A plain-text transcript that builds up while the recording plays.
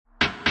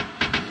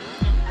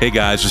Hey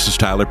guys, this is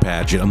Tyler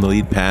Padgitt. I'm the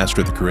lead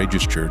pastor at the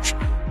Courageous Church,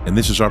 and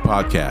this is our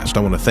podcast.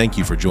 I want to thank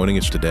you for joining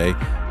us today,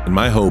 and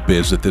my hope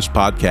is that this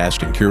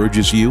podcast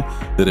encourages you,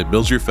 that it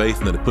builds your faith,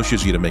 and that it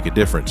pushes you to make a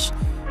difference.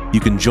 You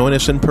can join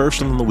us in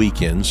person on the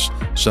weekends,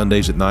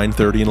 Sundays at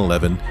 9:30 and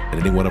 11 at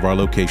any one of our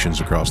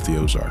locations across the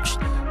Ozarks.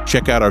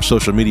 Check out our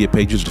social media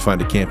pages to find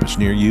a campus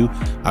near you.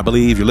 I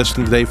believe you're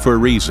listening today for a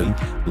reason.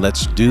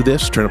 Let's do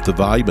this. Turn up the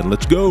volume and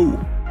let's go.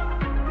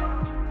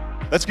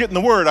 Let's get in the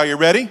Word. Are you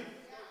ready?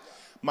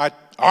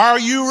 Are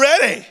you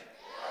ready?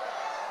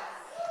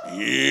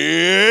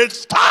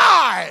 It's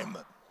time.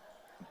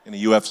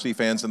 Any UFC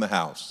fans in the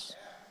house?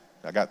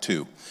 I got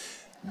two.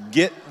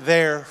 Get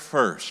there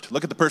first.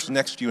 Look at the person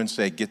next to you and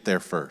say, get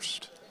there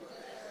first.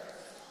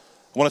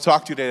 I want to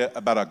talk to you today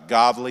about a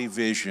godly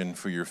vision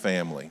for your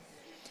family.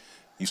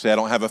 You say, I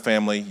don't have a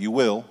family. You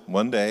will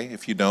one day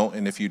if you don't.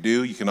 And if you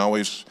do, you can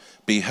always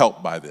be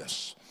helped by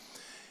this.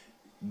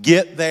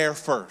 Get there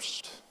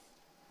first.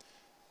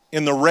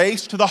 In the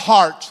race to the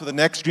hearts of the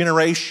next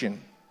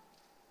generation,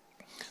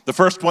 the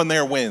first one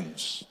there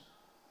wins.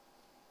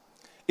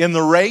 In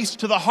the race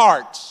to the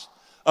hearts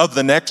of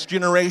the next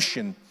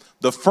generation,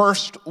 the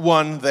first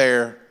one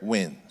there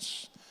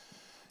wins.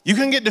 You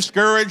can get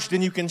discouraged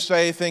and you can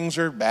say things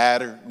are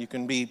bad, or you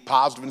can be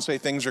positive and say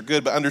things are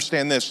good, but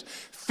understand this.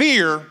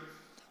 Fear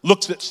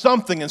looks at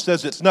something and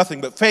says it's nothing,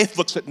 but faith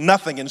looks at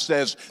nothing and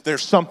says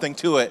there's something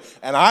to it.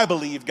 And I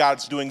believe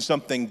God's doing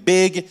something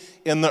big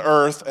in the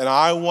earth, and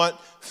I want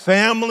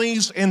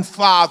families and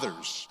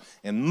fathers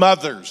and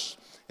mothers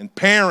and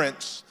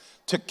parents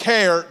to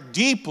care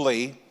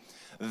deeply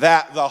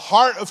that the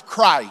heart of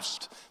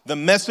Christ, the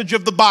message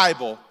of the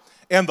Bible,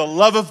 and the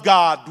love of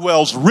God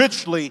dwells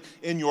richly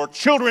in your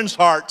children's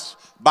hearts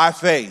by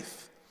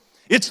faith.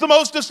 It's the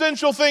most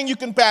essential thing you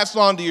can pass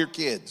on to your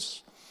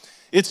kids.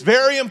 It's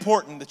very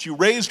important that you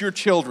raise your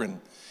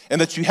children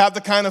and that you have the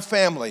kind of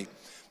family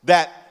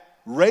that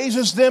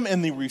raises them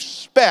in the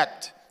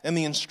respect and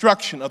the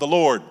instruction of the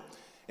Lord.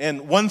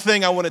 And one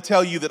thing I want to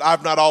tell you that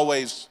I've not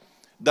always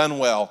done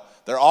well,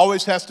 there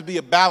always has to be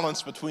a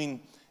balance between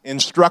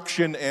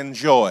instruction and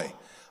joy.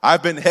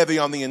 I've been heavy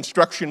on the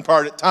instruction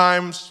part at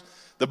times.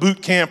 The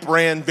boot camp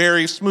ran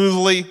very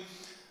smoothly,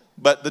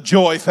 but the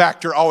joy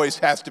factor always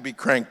has to be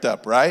cranked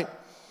up, right?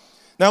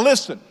 Now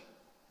listen,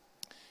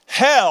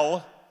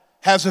 hell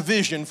has a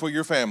vision for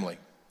your family.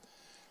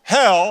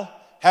 Hell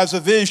has a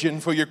vision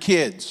for your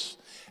kids.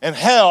 And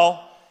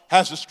hell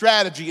has a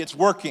strategy it's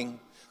working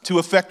to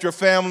affect your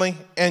family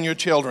and your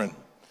children.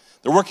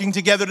 They're working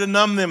together to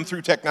numb them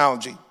through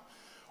technology,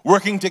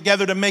 working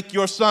together to make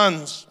your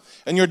sons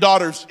and your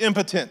daughters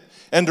impotent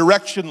and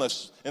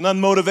directionless and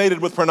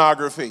unmotivated with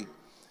pornography.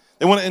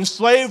 They want to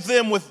enslave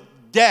them with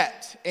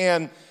debt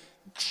and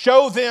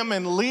show them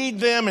and lead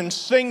them and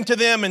sing to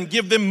them and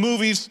give them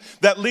movies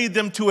that lead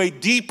them to a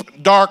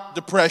deep, dark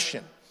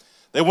depression.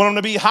 They want them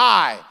to be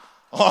high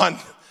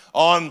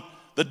on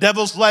the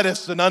devil's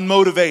lettuce and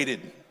unmotivated.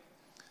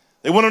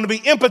 They want them to be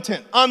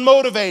impotent,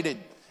 unmotivated,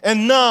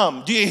 and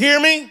numb. Do you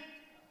hear me?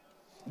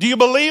 Do you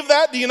believe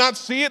that? Do you not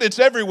see it? It's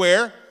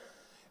everywhere.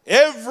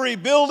 Every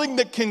building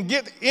that can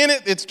get in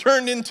it, it's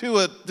turned into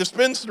a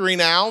dispensary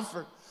now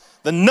for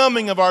the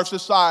numbing of our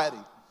society.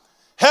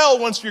 Hell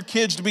wants your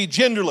kids to be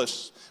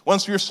genderless,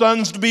 wants your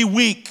sons to be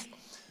weak,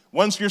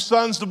 wants your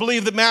sons to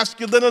believe that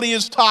masculinity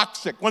is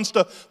toxic, wants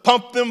to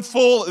pump them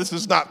full. This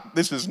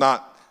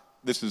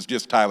is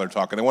just Tyler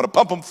talking. They want to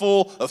pump them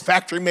full of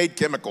factory-made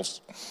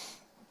chemicals.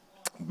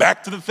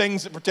 Back to the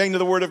things that pertain to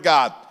the Word of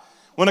God.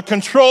 Want to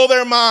control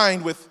their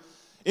mind with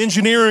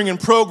engineering and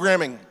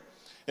programming,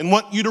 and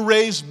want you to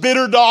raise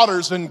bitter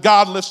daughters and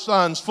godless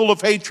sons, full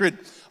of hatred,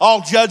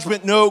 all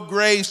judgment, no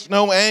grace,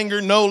 no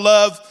anger, no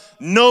love,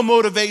 no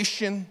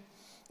motivation,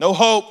 no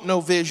hope,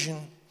 no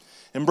vision,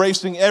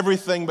 embracing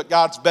everything but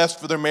God's best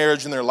for their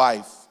marriage and their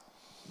life.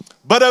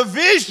 But a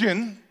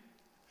vision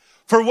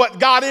for what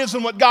God is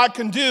and what God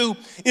can do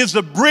is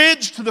a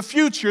bridge to the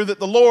future that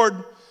the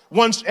Lord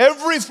wants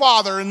every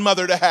father and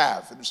mother to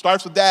have. And it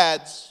starts with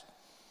dads.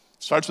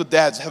 It starts with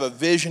dads. Have a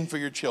vision for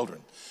your children.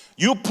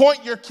 You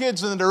point your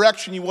kids in the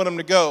direction you want them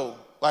to go,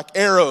 like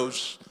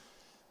arrows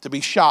to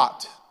be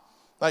shot.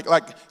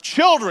 Like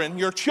children,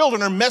 your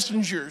children are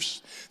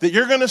messengers that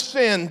you're going to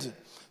send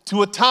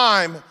to a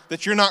time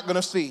that you're not going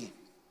to see.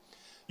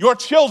 Your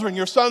children,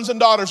 your sons and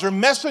daughters, are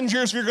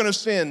messengers you're going to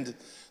send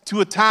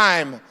to a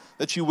time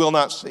that you will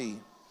not see.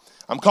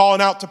 I'm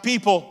calling out to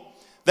people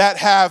that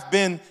have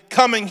been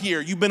coming here.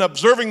 You've been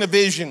observing the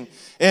vision,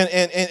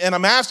 and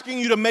I'm asking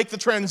you to make the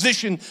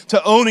transition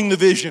to owning the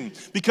vision,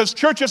 because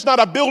church is not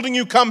a building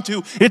you come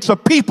to, it's a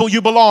people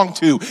you belong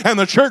to. And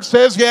the church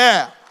says,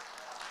 yeah.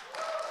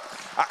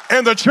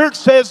 And the church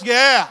says,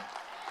 yeah.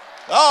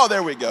 Oh,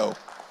 there we go.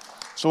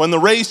 So in the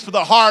race for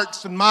the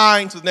hearts and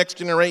minds of the next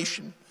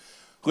generation,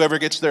 whoever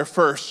gets there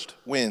first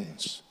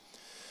wins.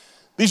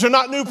 These are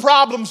not new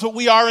problems, but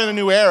we are in a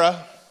new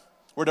era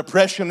where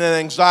depression and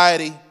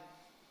anxiety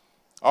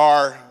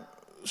are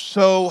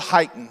so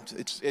heightened.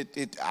 It's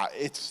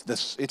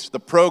the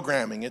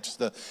programming, it's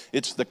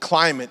the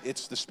climate,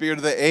 it's the spirit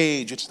of the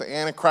age, it's the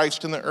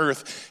Antichrist in the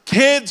earth.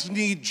 Kids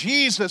need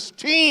Jesus.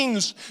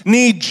 Teens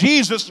need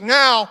Jesus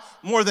now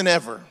more than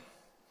ever.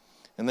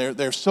 And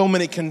there's so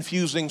many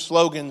confusing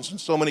slogans and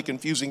so many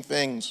confusing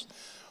things.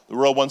 The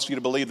world wants you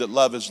to believe that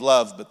love is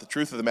love, but the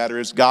truth of the matter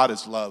is God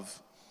is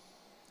love.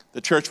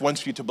 The church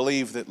wants you to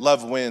believe that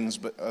love wins,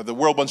 but the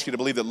world wants you to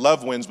believe that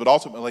love wins, but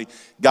ultimately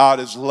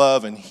God is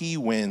love and He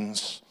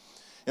wins.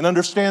 And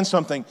understand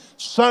something,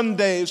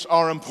 Sundays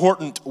are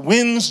important,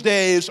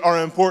 Wednesdays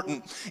are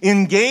important.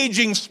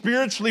 Engaging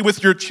spiritually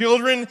with your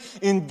children,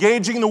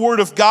 engaging the Word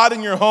of God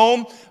in your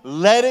home,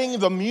 letting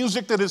the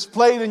music that is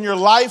played in your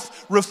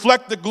life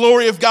reflect the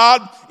glory of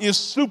God is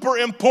super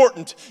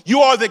important.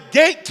 You are the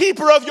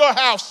gatekeeper of your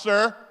house,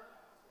 sir.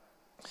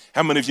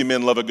 How many of you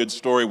men love a good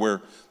story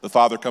where the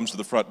father comes to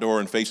the front door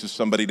and faces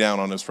somebody down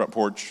on his front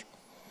porch?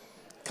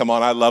 Come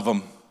on, I love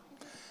them.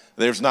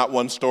 There's not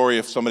one story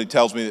if somebody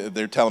tells me,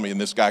 they're telling me, and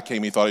this guy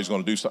came, he thought he was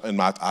going to do something.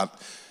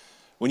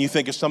 When you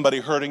think of somebody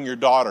hurting your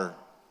daughter,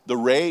 the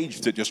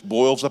rage that just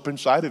boils up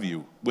inside of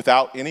you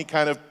without any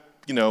kind of,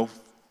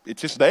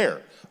 it's just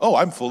there. Oh,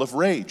 I'm full of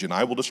rage and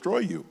I will destroy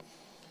you.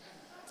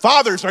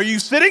 Fathers, are you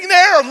sitting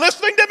there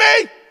listening to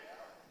me?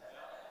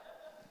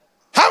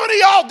 How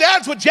many of y'all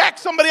dads would jack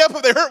somebody up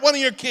if they hurt one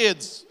of your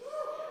kids?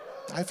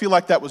 I feel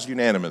like that was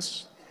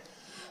unanimous.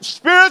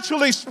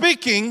 Spiritually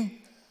speaking,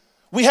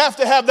 we have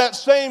to have that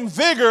same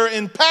vigor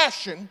and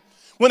passion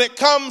when it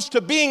comes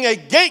to being a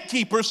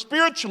gatekeeper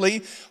spiritually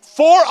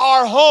for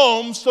our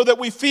homes so that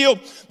we feel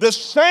the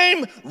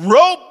same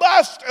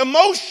robust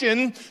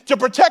emotion to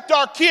protect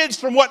our kids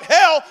from what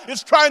hell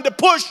is trying to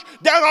push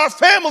down our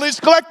family's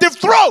collective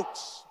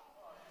throats.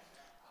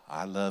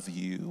 I love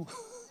you.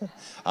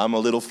 I'm a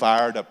little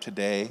fired up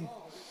today.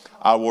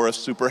 I wore a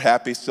super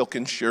happy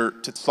silken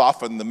shirt to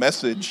soften the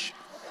message.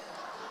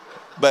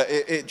 But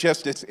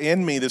it's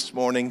in me this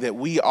morning that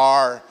we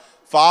are,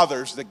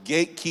 fathers, the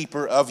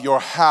gatekeeper of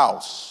your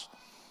house.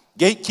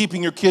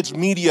 Gatekeeping your kids'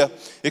 media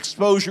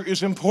exposure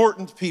is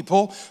important,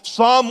 people.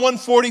 Psalm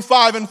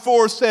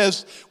 145:4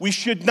 says we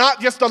should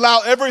not just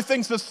allow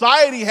everything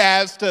society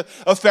has to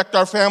affect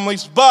our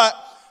families, but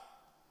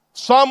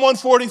Psalm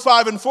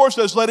 145:4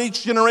 says, let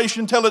each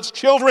generation tell its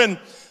children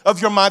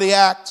of your mighty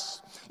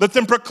acts. Let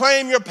them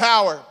proclaim your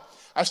power.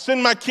 I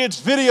send my kids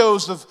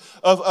videos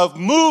of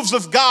moves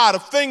of God,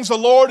 of things the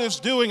Lord is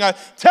doing. I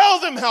tell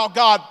them how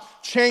God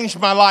changed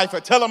my life. I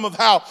tell them of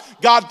how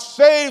God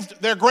saved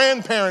their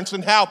grandparents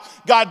and how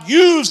God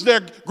used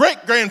their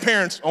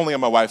great-grandparents, only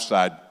on my wife's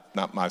side,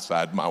 not my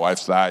side, my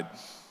wife's side.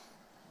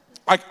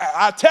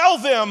 I tell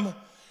them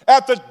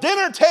at the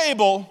dinner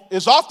table,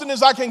 as often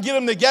as I can get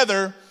them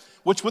together,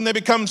 which when they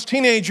become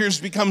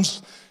teenagers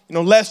becomes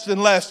less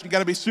and less. You got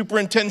to be super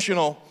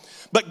intentional.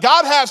 But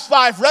God has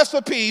 5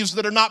 recipes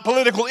that are not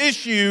political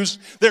issues.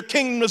 They're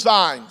kingdom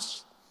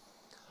designs.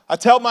 I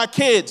tell my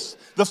kids,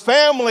 the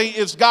family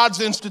is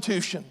God's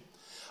institution.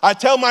 I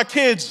tell my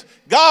kids,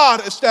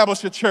 God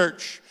established a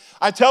church.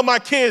 I tell my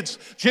kids,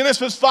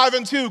 Genesis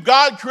 5:2,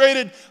 God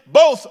created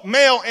both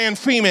male and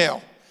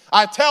female.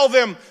 I tell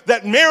them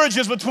that marriage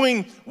is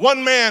between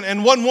one man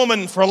and one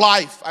woman for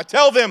life. I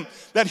tell them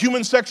that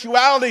human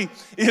sexuality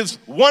is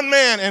one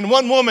man and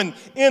one woman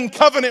in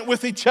covenant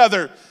with each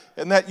other,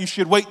 and that you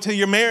should wait till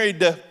you're married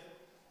to,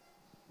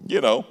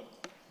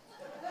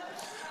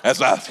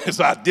 as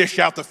I dish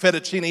out the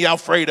fettuccine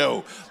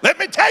Alfredo. Let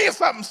me tell you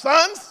something,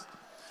 sons.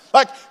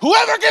 Like,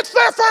 whoever gets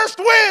there first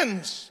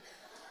wins.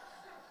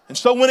 And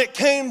so when it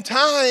came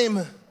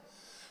time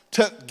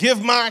to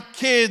give my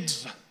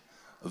kids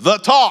the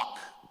talk,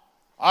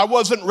 I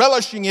wasn't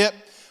relishing it,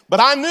 but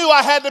I knew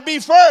I had to be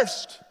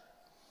first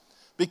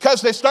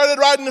because they started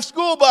riding the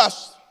school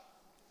bus.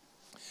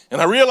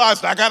 And I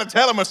realized I got to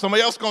tell them or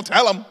somebody else going to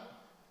tell them.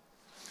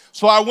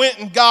 So I went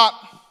and got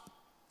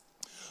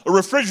a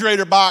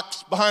refrigerator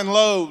box behind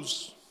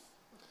Lowe's,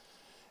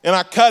 and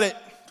I cut it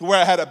to where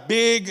I had a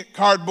big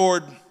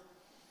cardboard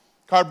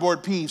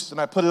piece, and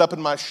I put it up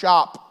in my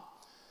shop.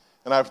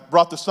 And I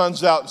brought the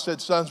sons out and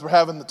said, sons, we're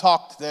having the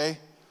talk today.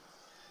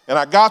 And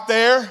I got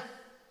there,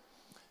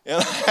 and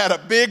I had a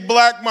big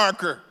black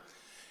marker,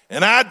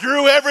 and I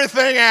drew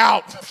everything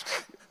out.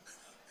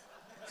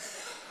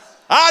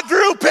 I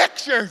drew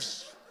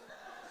pictures.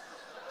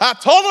 I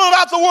told them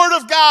about the Word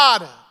of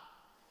God.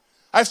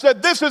 I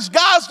said, this is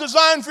God's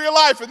design for your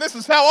life, and this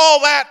is how all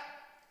that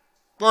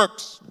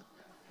works.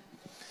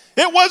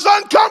 It was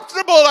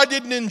uncomfortable. I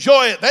didn't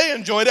enjoy it. They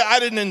enjoyed it. I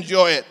didn't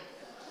enjoy it.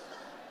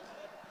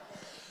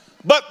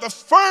 But the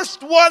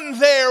first one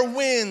there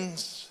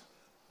wins.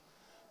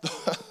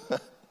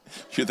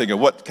 You're thinking,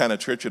 what kind of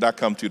church should I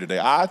come to today?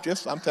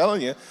 I'm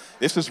telling you,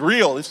 this is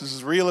real. This is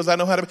as real as I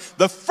know how to be.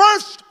 The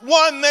first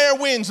one there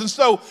wins. And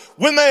so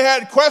when they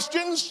had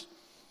questions,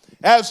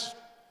 as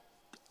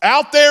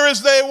out there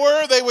as they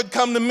were, they would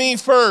come to me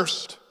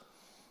first.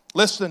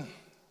 Listen,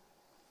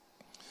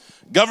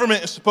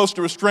 government is supposed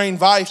to restrain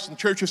vice and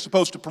church is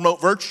supposed to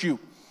promote virtue.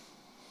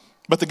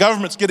 But the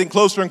government's getting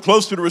closer and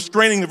closer to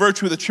restraining the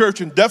virtue of the church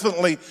and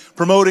definitely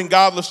promoting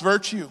godless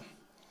virtue.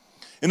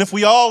 And if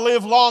we all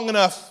live long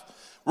enough,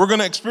 we're going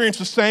to experience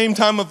the same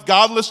time of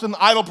godless and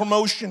idol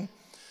promotion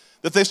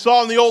that they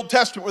saw in the Old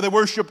Testament, where they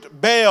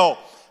worshiped Baal,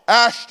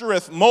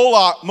 Ashtoreth,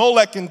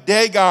 Molech, and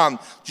Dagon,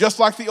 just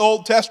like the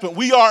Old Testament.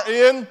 We are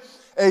in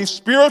a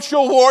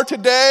spiritual war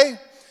today,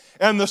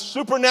 and the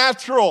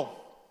supernatural,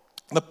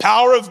 the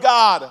power of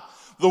God,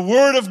 the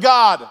Word of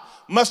God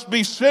must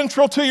be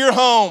central to your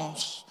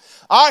homes.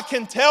 I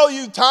can tell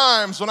you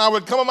times when I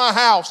would come to my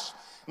house,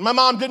 and my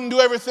mom didn't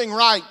do everything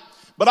right,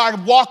 but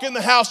I'd walk in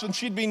the house and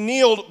she'd be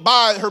kneeled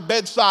by her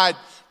bedside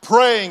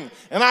praying,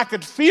 and I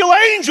could feel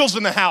angels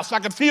in the house. I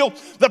could feel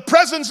the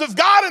presence of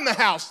God in the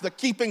house, the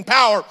keeping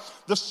power,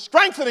 the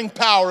strengthening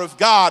power of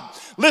God.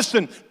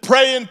 Listen,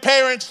 praying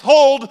parents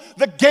hold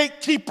the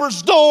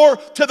gatekeeper's door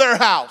to their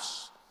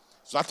house.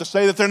 It's not to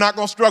say that they're not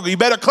going to struggle. You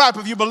better clap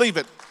if you believe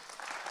it.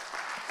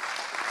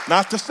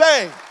 Not to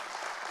say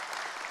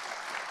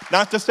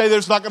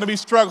there's not going to be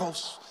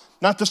struggles.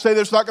 Not to say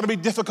there's not going to be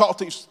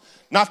difficulties.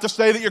 Not to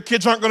say that your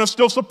kids aren't going to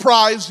still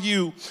surprise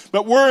you.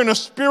 But we're in a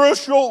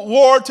spiritual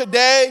war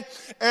today,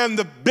 and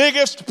the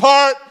biggest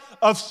part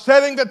of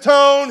setting the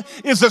tone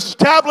is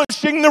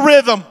establishing the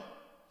rhythm.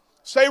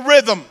 Say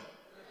rhythm.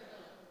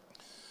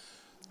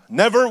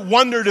 Never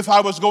wondered if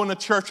I was going to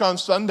church on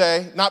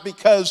Sunday, not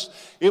because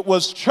it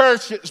was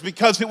church, it's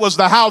because it was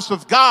the house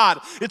of God.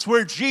 It's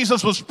where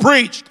Jesus was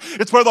preached.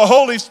 It's where the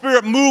Holy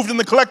Spirit moved in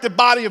the collective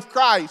body of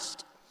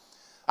Christ.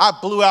 I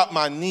blew out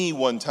my knee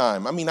one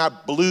time. I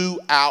blew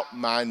out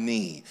my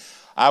knee.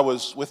 I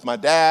was with my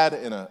dad,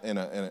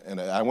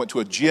 I went to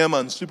a gym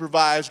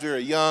unsupervised,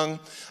 very young.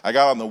 I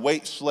got on the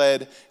weight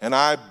sled, and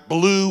I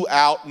blew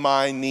out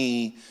my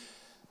knee.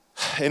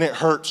 And it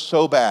hurt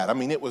so bad.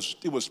 it was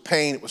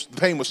pain. The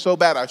pain was so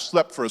bad I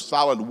slept for a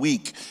solid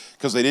week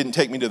because they didn't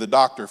take me to the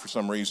doctor for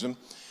some reason.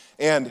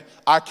 And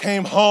I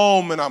came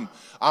home and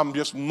I'm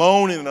just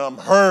moaning and I'm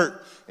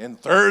hurt. And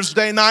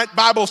Thursday night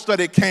Bible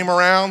study came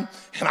around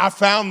and I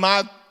found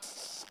my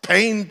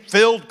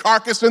pain-filled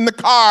carcass in the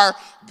car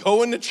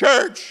going to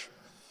church.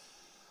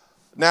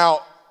 Now,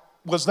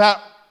 was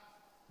that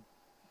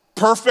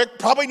perfect?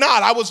 Probably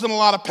not. I was in a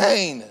lot of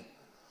pain.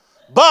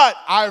 But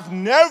I've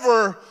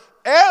never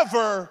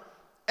ever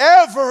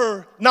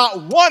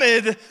not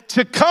wanted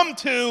to come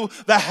to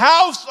the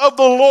house of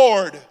the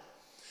Lord,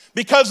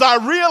 because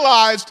I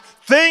realized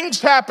things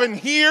happen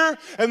here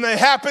and they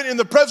happen in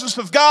the presence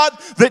of God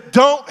that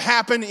don't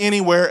happen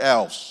anywhere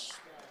else.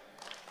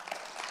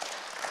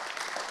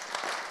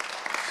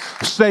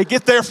 Say,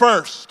 get there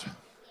first.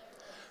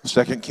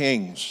 2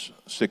 Kings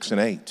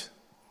 6:8.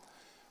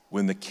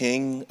 When the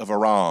king of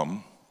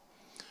Aram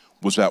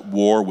was at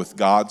war with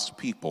God's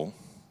people,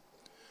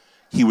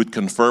 he would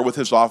confer with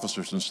his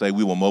officers and say,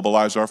 we will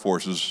mobilize our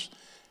forces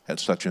at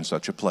such and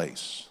such a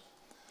place.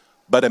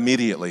 But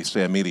immediately,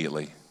 say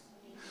immediately,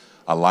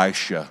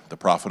 Elisha, the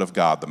prophet of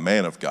God, the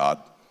man of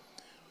God,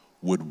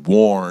 would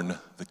warn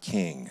the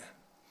king.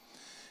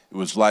 It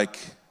was like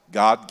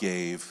God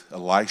gave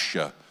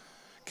Elisha,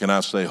 can I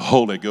say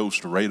Holy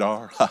Ghost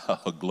radar?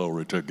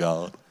 Glory to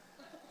God.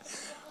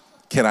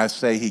 Can I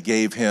say he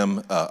gave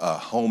him a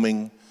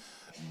homing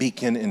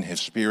beacon in his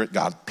spirit?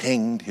 God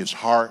pinged his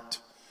heart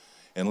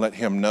and let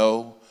him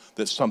know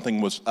that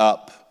something was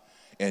up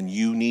and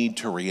you need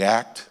to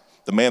react.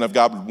 The man of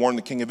God would warn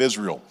the king of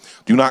Israel,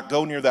 do not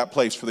go near that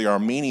place, for the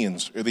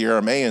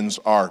Aramaeans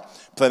are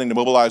planning to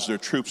mobilize their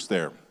troops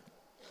there.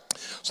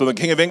 So the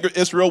king of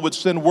Israel would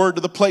send word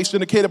to the place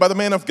indicated by the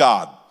man of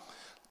God.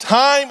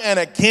 Time and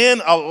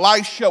again,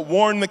 Elisha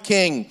warned the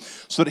king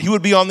so that he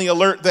would be on the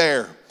alert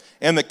there.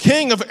 And the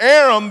king of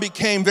Aram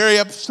became very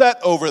upset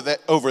over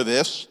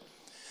this.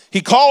 He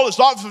called his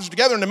officers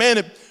together and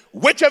demanded,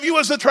 which of you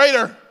is the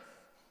traitor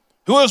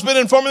who has been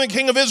informing the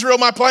king of Israel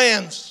my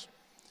plans?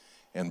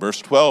 And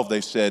verse 12, they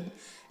said,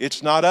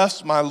 it's not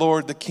us, my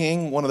lord the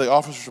king. One of the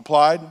officers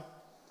replied,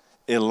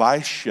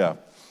 Elisha,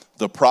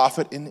 the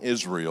prophet in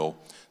Israel,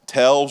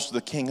 tells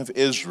the king of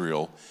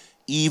Israel,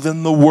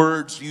 even the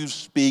words you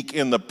speak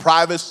in the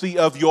privacy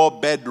of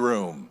your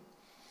bedroom.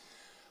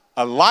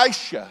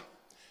 Elisha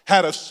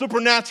had a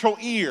supernatural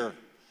ear,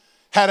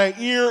 had an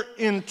ear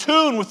in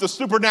tune with the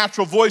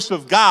supernatural voice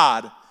of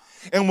God,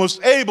 and was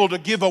able to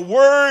give a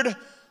word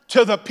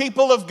to the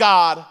people of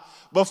God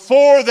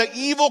before the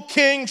evil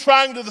king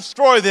trying to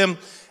destroy them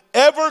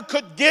ever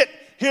could get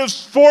his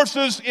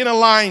forces in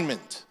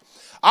alignment.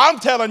 I'm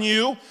telling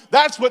you,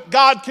 that's what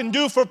God can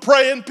do for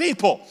praying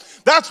people.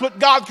 That's what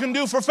God can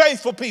do for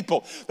faithful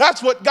people.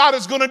 That's what God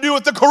is going to do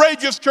with the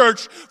courageous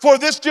church for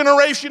this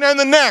generation and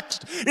the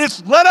next.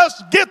 It's let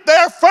us get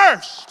there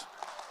first.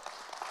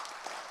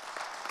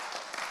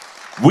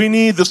 We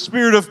need the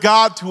Spirit of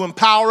God to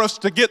empower us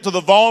to get to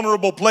the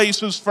vulnerable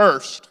places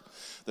first.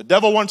 The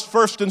devil wants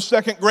first and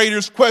second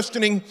graders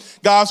questioning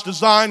God's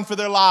design for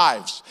their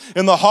lives.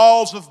 In the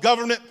halls of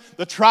government,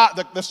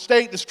 the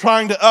state is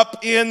trying to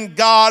upend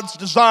God's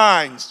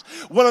designs.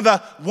 One of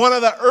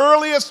the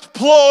earliest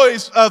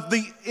ploys of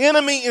the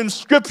enemy in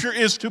Scripture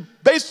is to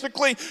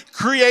basically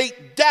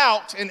create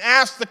doubt and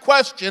ask the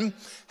question,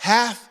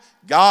 hath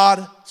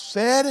God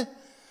said?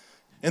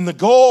 And the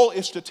goal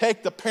is to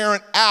take the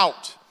parent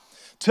out,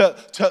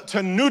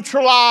 to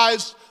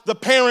neutralize the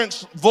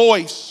parent's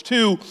voice,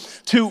 to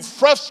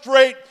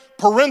frustrate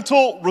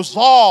parental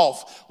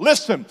resolve.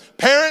 Listen,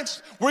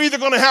 parents, we're either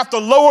going to have to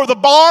lower the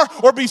bar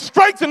or be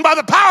strengthened by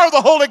the power of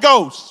the Holy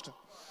Ghost.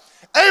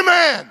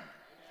 Amen.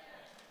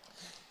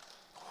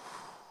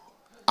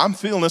 I'm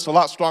feeling this a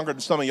lot stronger than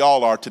some of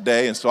y'all are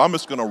today, and so I'm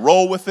just going to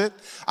roll with it.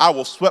 I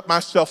will sweat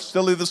myself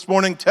silly this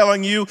morning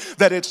telling you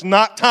that it's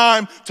not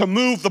time to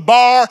move the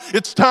bar.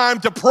 It's time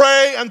to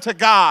pray unto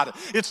God.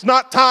 It's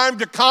not time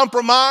to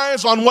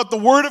compromise on what the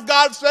Word of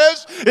God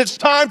says. It's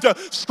time to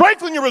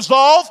strengthen your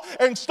resolve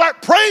and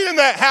start praying in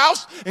that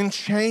house and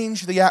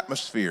change the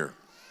atmosphere.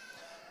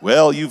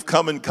 Well, you've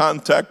come in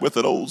contact with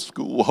an old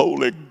school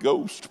Holy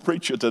Ghost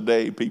preacher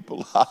today,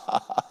 people.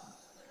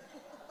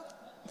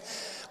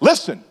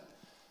 Listen.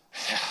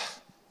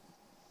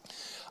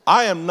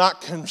 I am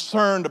not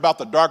concerned about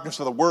the darkness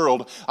of the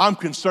world. I'm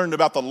concerned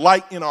about the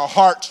light in our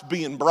hearts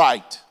being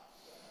bright.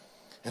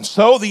 And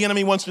so the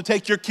enemy wants to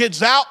take your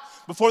kids out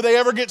before they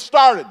ever get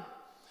started.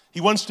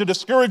 He wants to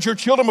discourage your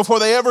children before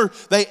they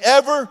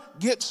ever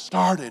get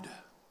started.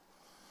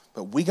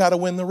 But we got to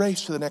win the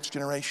race to the next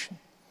generation.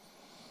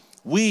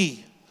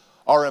 We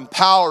are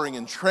empowering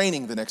and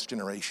training the next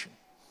generation.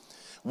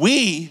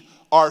 We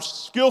are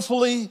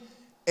skillfully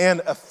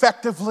and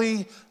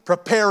effectively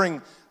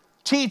preparing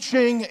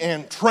teaching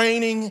and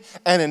training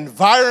and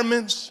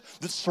environments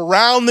that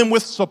surround them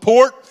with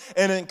support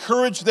and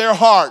encourage their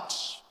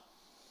hearts.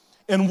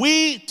 And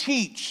we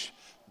teach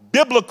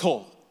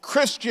biblical,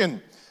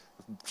 Christian,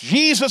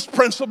 Jesus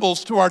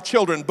principles to our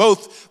children,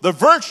 both the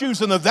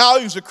virtues and the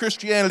values of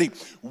Christianity,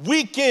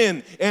 week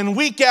in and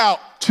week out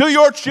to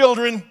your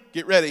children,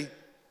 get ready,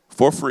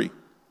 for free.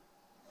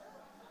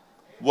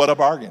 What a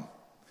bargain.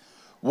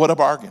 What a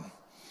bargain.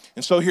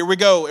 And so here we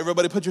go.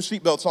 Everybody put your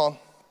seatbelts on.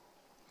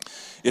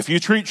 If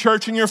you treat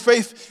church and your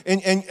faith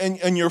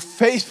and your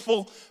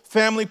faithful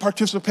family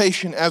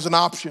participation as an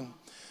option,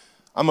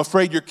 I'm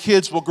afraid your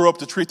kids will grow up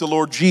to treat the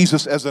Lord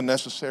Jesus as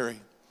unnecessary.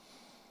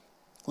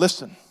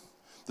 Listen,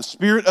 the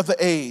spirit of the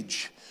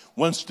age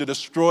wants to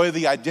destroy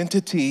the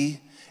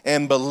identity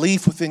and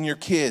belief within your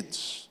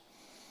kids.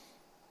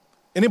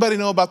 Anybody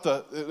know about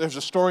there's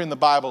a story in the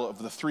Bible of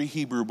the 3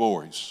 Hebrew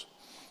boys.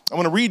 I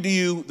want to read to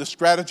you the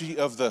strategy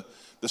of the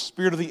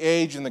spirit of the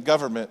age and the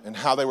government and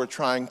how they were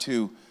trying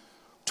to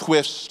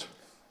twist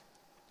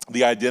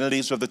the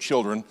identities of the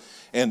children.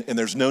 And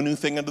there's no new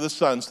thing under the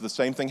sun, so the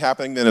same thing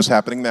happening then is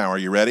happening now. Are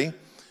you ready?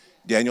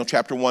 Daniel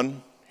chapter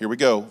 1, here we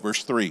go,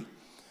 verse 3.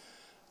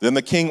 Then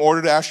the king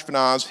ordered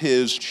Ashpenaz,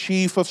 his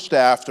chief of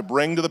staff, to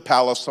bring to the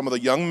palace some of the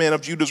young men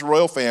of Judah's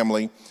royal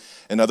family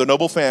and other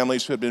noble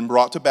families who had been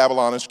brought to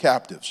Babylon as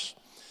captives.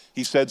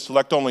 He said,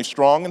 select only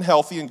strong and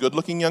healthy and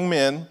good-looking young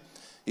men.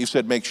 He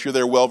said, make sure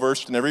they're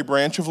well-versed in every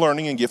branch of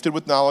learning and gifted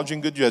with knowledge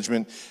and good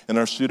judgment and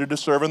are suited to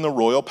serve in the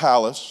royal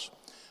palace.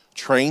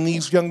 Train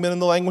these young men in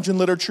the language and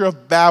literature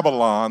of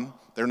Babylon.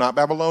 They're not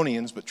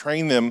Babylonians, but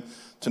train them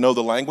to know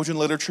the language and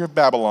literature of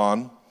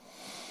Babylon.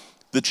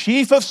 The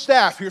chief of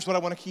staff, here's what I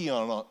want to key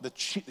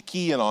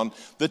in on.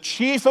 The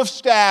chief of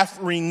staff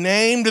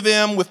renamed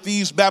them with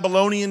these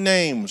Babylonian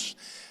names.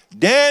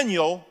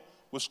 Daniel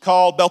was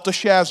called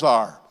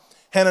Belteshazzar.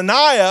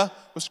 Hananiah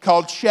was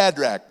called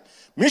Shadrach.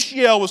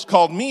 Mishael was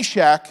called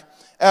Meshach.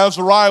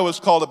 Azariah was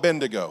called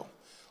Abednego.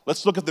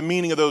 Let's look at the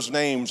meaning of those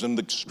names and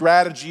the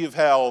strategy of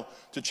hell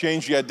to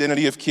change the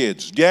identity of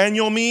kids.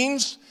 Daniel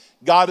means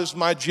God is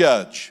my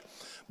judge.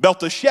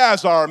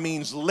 Belteshazzar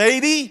means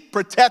lady,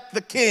 protect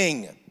the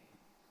king. Let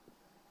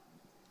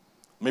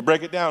me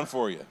break it down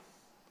for you.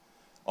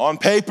 On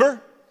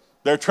paper,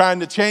 they're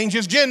trying to change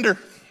his gender.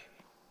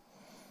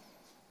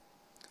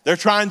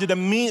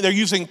 They're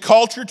using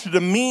culture to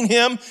demean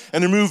him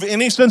and remove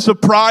any sense of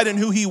pride in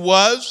who he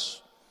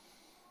was.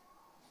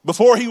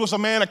 Before he was a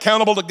man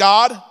accountable to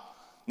God,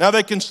 now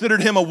they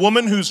considered him a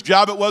woman whose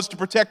job it was to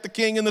protect the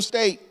king and the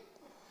state.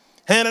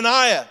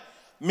 Hananiah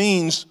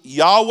means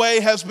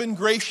Yahweh has been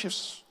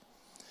gracious.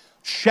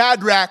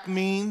 Shadrach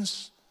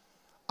means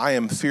I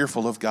am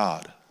fearful of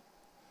God.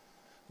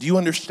 Do you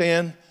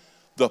understand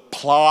the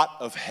plot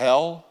of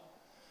hell?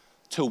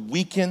 To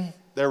weaken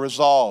their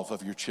resolve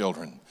of your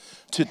children,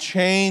 to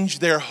change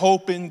their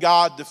hope in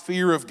God to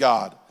fear of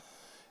God.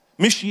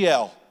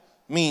 Mishael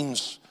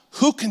means,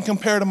 who can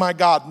compare to my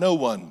God? No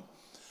one.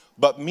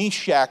 But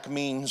Meshach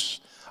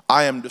means,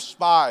 I am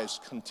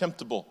despised,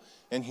 contemptible,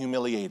 and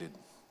humiliated.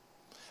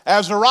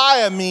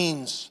 Azariah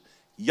means,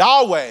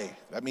 Yahweh,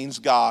 that means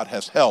God,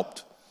 has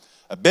helped.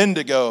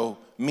 Abednego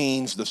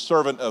means the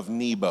servant of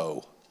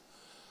Nebo.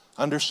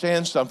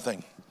 Understand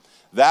something.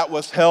 That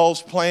was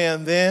hell's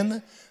plan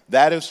then.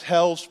 That is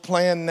hell's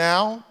plan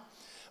now.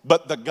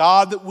 But the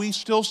God that we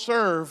still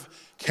serve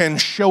can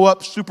show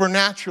up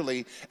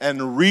supernaturally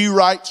and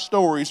rewrite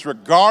stories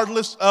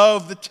regardless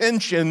of the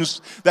tensions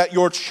that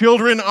your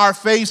children are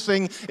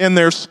facing in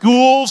their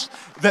schools,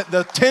 that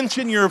the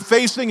tension you're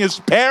facing as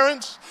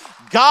parents.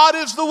 God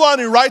is the one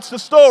who writes the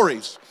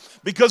stories.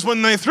 Because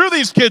when they threw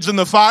these kids in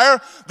the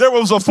fire, there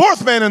was a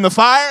fourth man in the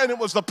fire, and it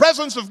was the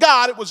presence of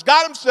God. It was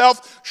God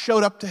himself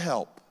showed up to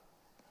help.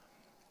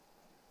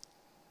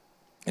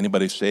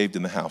 Anybody saved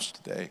in the house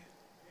today?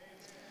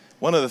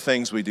 One of the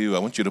things we do, I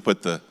want you to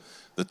put the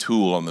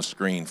tool on the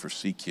screen for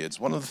C Kids.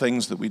 One of the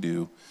things that we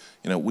do,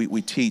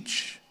 we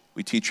teach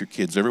your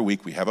kids every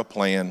week. We have a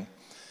plan.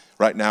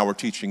 Right now we're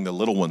teaching the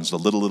little ones, the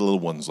little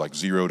ones, like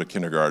 0 to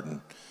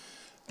kindergarten.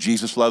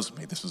 Jesus loves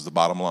me. This is the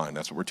bottom line.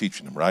 That's what we're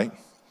teaching them, right?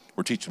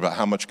 We're teaching about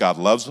how much God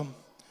loves them.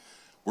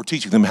 We're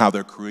teaching them how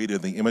they're created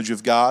in the image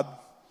of God.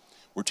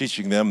 We're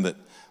teaching them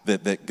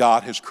that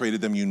God has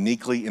created them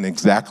uniquely and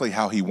exactly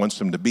how he wants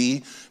them to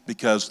be,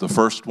 because the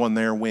first one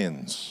there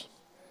wins,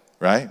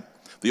 right?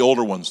 The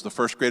older ones, the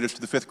first graders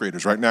to the fifth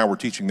graders, right now we're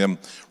teaching them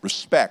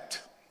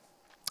respect,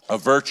 a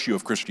virtue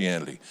of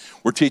Christianity.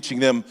 We're teaching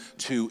them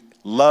to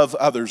love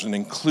others and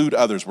include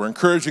others. We're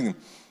encouraging them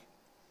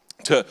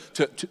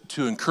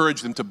to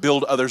encourage them to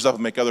build others up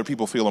and make other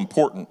people feel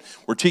important.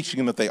 We're teaching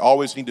them that they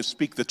always need to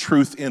speak the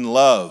truth in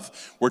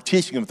love. We're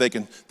teaching them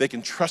that they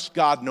can trust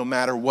God no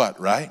matter what,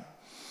 right?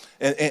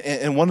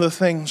 And one of the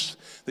things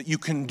that you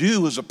can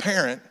do as a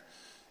parent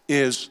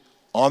is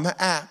on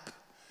the app,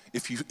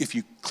 if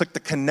you click the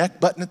connect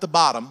button at the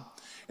bottom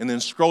and then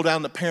scroll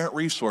down to parent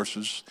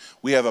resources,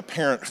 we have a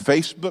parent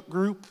Facebook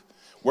group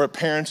where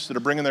parents that are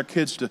bringing their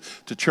kids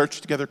to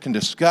church together can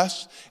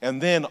discuss. And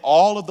then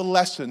all of the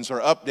lessons are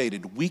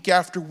updated week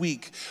after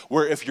week,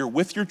 where if you're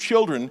with your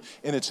children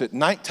and it's at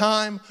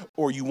nighttime,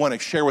 or you want to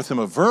share with them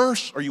a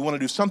verse, or you want to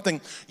do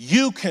something,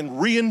 you can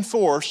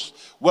reinforce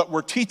what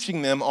we're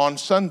teaching them on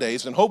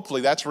Sundays. And hopefully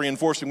that's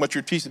reinforcing what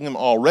you're teaching them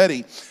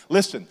already.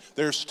 Listen,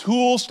 there's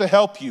tools to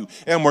help you.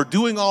 And we're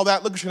doing all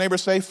that, look at your neighbor,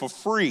 say, for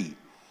free.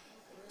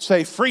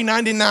 Say, free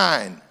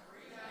 99.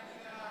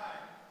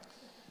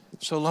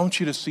 So I want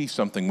you to see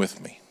something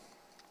with me.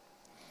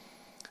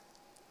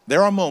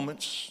 There are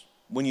moments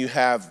when you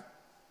have,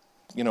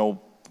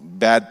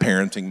 bad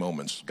parenting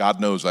moments. God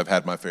knows I've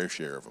had my fair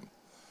share of them.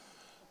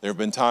 There have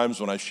been times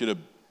when I should have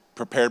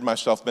prepared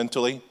myself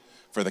mentally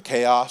for the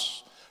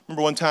chaos.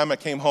 Remember one time I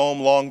came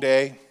home, long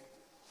day.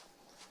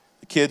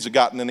 The kids had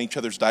gotten in each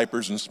other's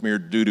diapers and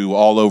smeared doo-doo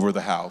all over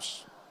the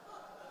house.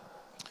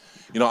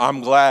 I'm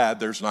glad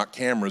there's not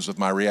cameras of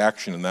my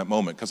reaction in that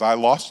moment, because I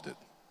lost it.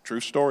 True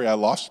story, I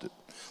lost it.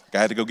 I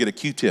had to go get a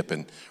Q-tip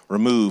and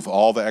remove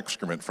all the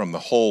excrement from the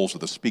holes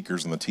of the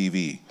speakers and the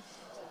TV.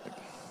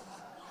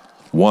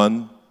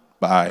 One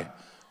by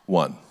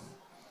one.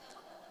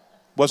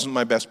 Wasn't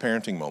my best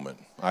parenting moment.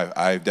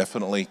 I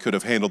definitely could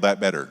have handled that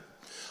better.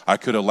 I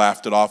could have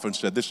laughed it off and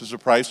said, this is a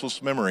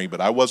priceless memory,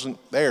 but I wasn't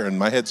there in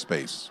my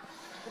headspace.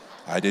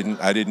 I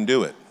didn't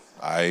do it.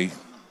 I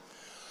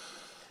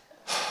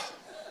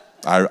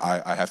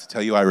have to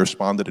tell you, I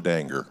responded in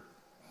anger.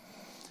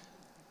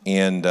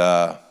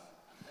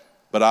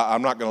 But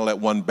I'm not going to let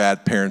one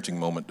bad parenting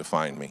moment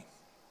define me.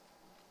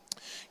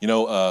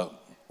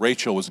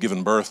 Rachel was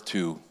giving birth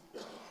to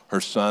her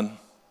son,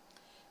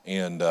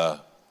 and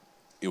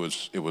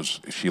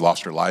she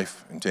lost her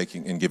life in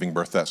giving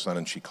birth to that son,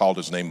 and she called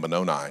his name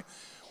Benoni,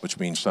 which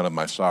means son of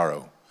my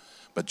sorrow.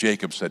 But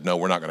Jacob said, no,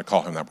 we're not going to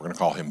call him that. We're going to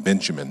call him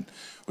Benjamin,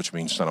 which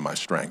means son of my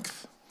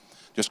strength.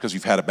 Just because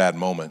you've had a bad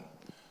moment,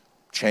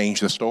 change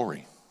the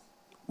story.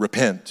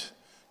 Repent.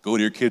 Go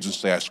to your kids and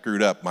say, I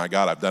screwed up. My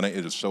God, I've done it.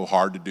 It is so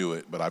hard to do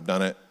it, but I've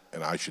done it,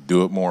 and I should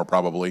do it more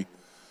probably.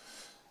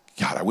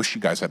 God, I wish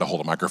you guys had to hold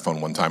a microphone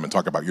one time and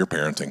talk about your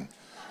parenting.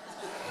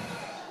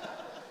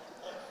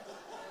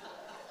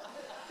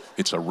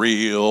 It's a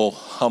real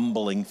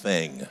humbling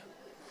thing,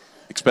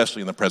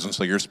 especially in the presence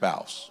of your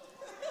spouse.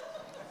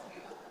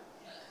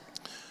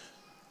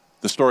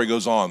 The story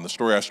goes on. The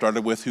story I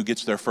started with, who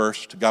gets there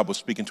first? God was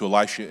speaking to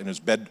Elisha in his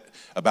bed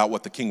about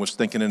what the king was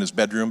thinking in his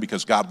bedroom,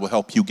 because God will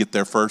help you get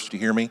there first. You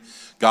hear me?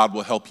 God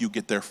will help you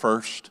get there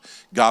first.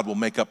 God will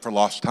make up for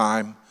lost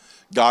time.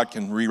 God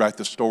can rewrite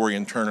the story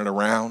and turn it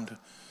around.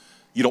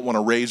 You don't want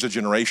to raise a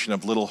generation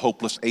of little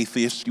hopeless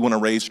atheists. You want to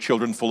raise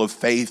children full of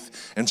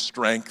faith and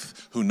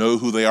strength, who know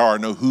who they are,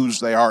 know whose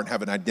they are, and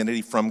have an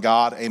identity from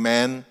God.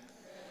 Amen?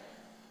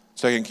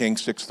 2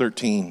 Kings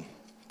 6:13.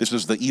 This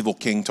is the evil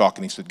king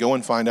talking. He said, go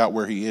and find out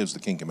where he is,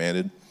 the king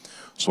commanded,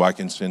 so I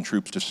can send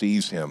troops to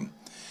seize him.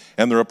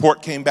 And the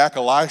report came back,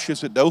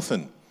 Elisha's at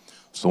Dothan.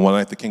 So one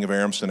night the king of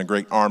Aram sent a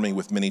great army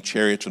with many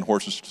chariots and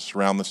horses to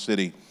surround the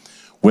city.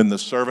 When the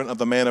servant of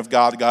the man of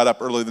God got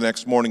up early the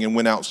next morning and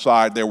went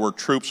outside, there were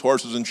troops,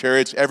 horses, and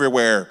chariots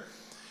everywhere.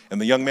 And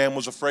the young man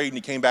was afraid, and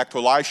he came back to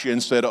Elisha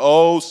and said,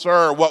 oh,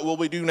 sir, what will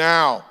we do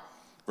now?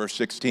 Verse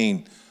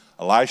 16,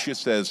 Elisha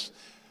says,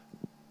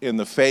 in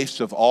the face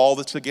of all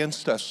that's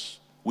against us,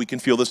 we can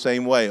feel the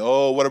same way.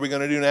 Oh, what are we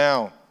going to do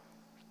now?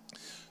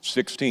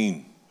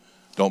 16,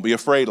 don't be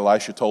afraid,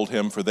 Elisha told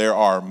him, for there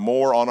are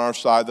more on our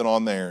side than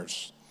on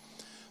theirs.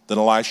 Then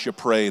Elisha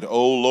prayed,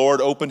 "O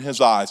Lord, open his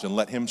eyes and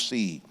let him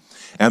see."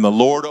 And the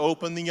Lord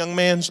opened the young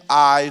man's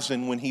eyes,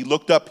 and when he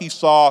looked up, he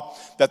saw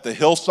that the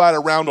hillside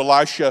around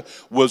Elisha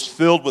was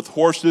filled with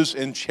horses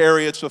and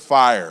chariots of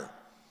fire.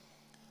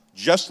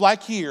 Just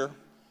like here,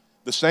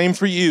 the same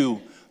for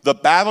you. The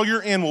battle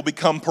you're in will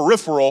become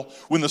peripheral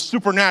when the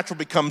supernatural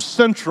becomes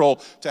central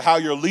to how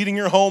you're leading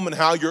your home and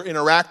how you're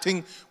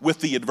interacting with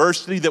the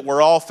adversity that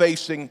we're all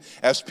facing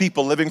as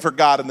people living for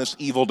God in this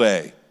evil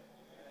day.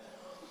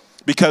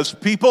 Because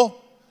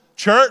people,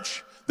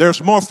 church,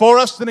 there's more for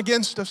us than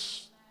against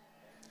us.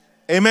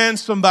 Amen,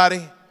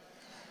 somebody.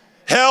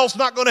 Hell's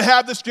not going to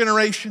have this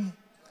generation.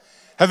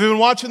 Have you been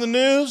watching the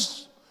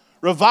news?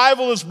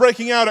 Revival is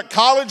breaking out at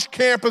college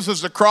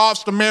campuses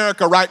across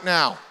America right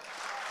now.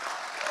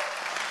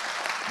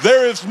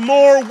 There is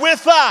more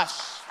with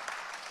us.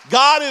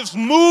 God is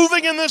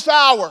moving in this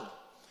hour.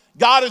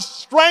 God is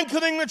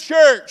strengthening the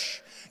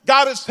church.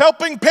 God is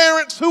helping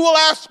parents who will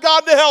ask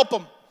God to help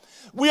them.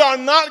 We are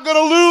not going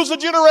to lose a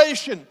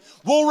generation.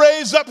 We'll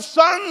raise up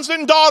sons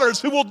and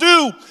daughters who will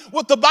do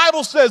what the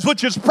Bible says,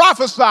 which is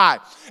prophesy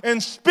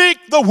and speak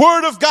the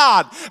word of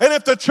God. And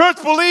if the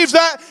church believes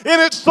that in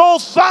its soul,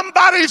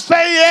 somebody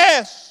say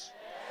yes.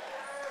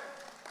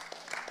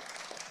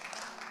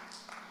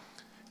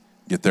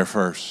 Get there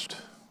first.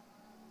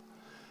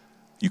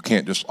 You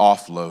can't just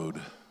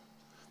offload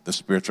the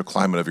spiritual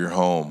climate of your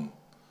home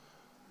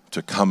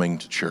to coming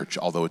to church,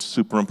 although it's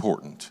super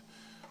important.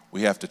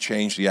 We have to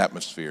change the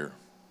atmosphere.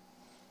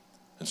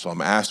 And so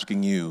I'm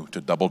asking you to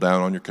double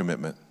down on your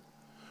commitment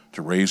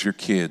to raise your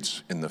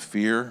kids in the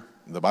fear.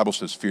 The Bible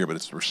says fear, but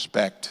it's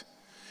respect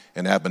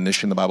and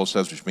admonition, the Bible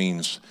says, which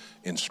means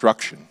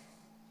instruction.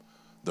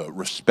 The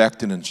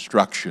respect and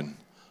instruction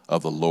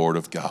of the Lord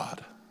of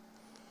God.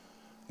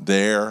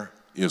 There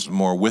is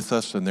more with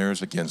us than there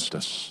is against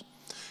us.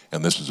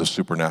 And this is a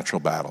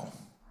supernatural battle.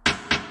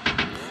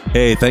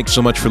 Hey, thanks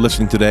so much for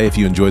listening today. If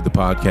you enjoyed the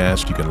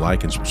podcast, you can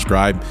like and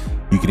subscribe.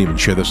 You can even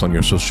share this on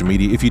your social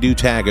media. If you do,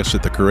 tag us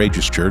at The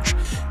Courageous Church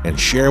and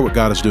share what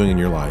God is doing in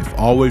your life.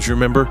 Always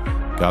remember,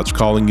 God's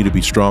calling you to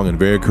be strong and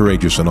very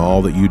courageous in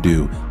all that you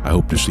do. I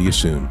hope to see you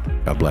soon.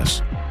 God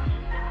bless.